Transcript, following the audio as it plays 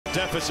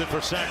deficit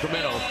for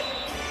Sacramento.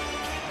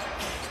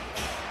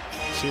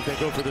 See if they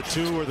go for the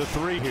 2 or the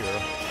 3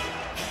 here.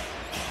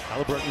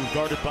 Haliburton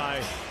guarded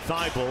by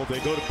Thibault. They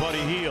go to Buddy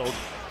Hield.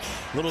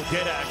 Little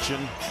get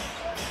action.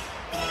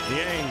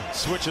 Niang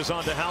switches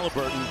on to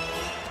Haliburton.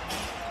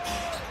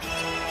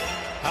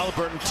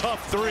 Haliburton,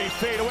 tough 3,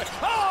 fade away.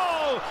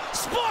 Oh!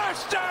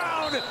 Splash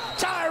down!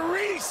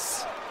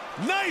 Tyrese!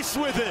 Nice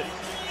with it!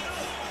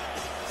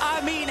 I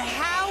mean,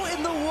 how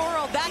in the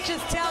world? That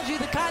just tells you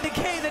the kind of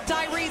game that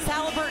Tyrese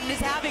Haliburton is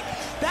having.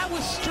 That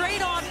was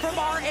straight on from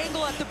our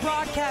angle at the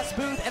broadcast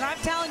booth, and I'm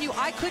telling you,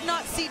 I could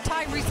not see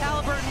Tyrese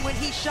Haliburton when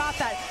he shot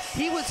that.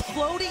 He was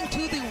floating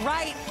to the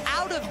right,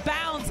 out of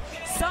bounds,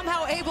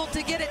 somehow able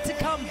to get it to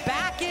come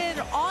back in,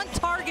 on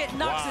target,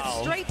 knocks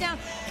it straight down.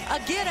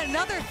 Again,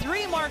 another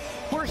 3 mark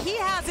where he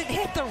hasn't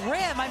hit the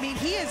rim. I mean,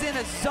 he is in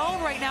a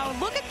zone right now. And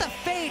look at the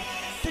fade.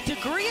 The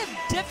degree of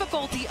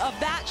difficulty of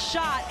that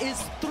shot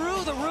is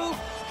through the roof.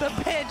 The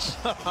bench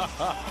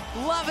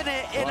loving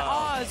it in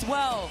awe as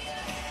well.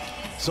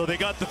 So they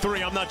got the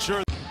 3. I'm not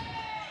sure.